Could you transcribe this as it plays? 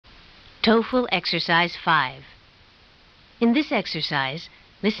TOEFL Exercise 5. In this exercise,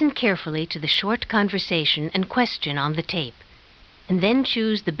 listen carefully to the short conversation and question on the tape, and then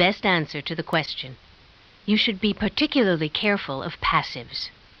choose the best answer to the question. You should be particularly careful of passives.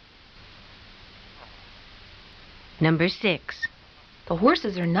 Number 6. The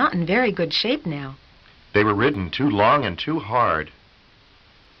horses are not in very good shape now. They were ridden too long and too hard.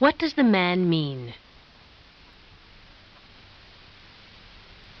 What does the man mean?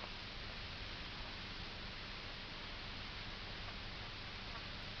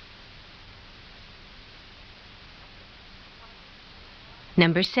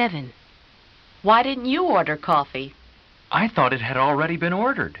 Number 7. Why didn't you order coffee? I thought it had already been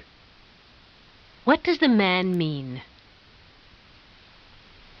ordered. What does the man mean?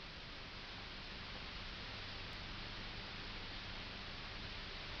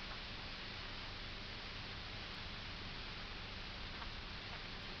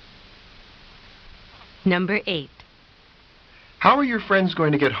 Number 8. How are your friends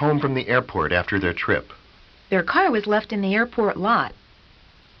going to get home from the airport after their trip? Their car was left in the airport lot.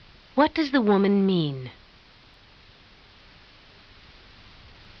 What does the woman mean?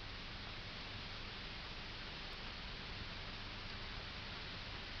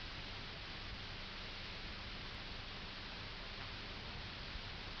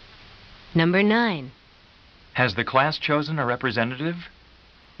 Number 9. Has the class chosen a representative?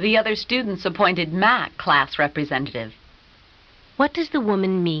 The other students appointed Matt class representative. What does the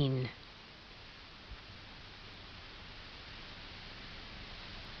woman mean?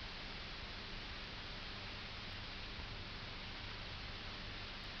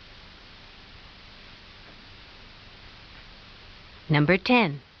 Number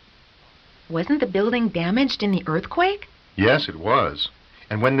 10. Wasn't the building damaged in the earthquake? Yes, it was.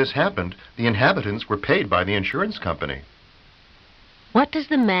 And when this happened, the inhabitants were paid by the insurance company. What does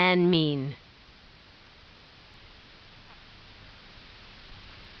the man mean?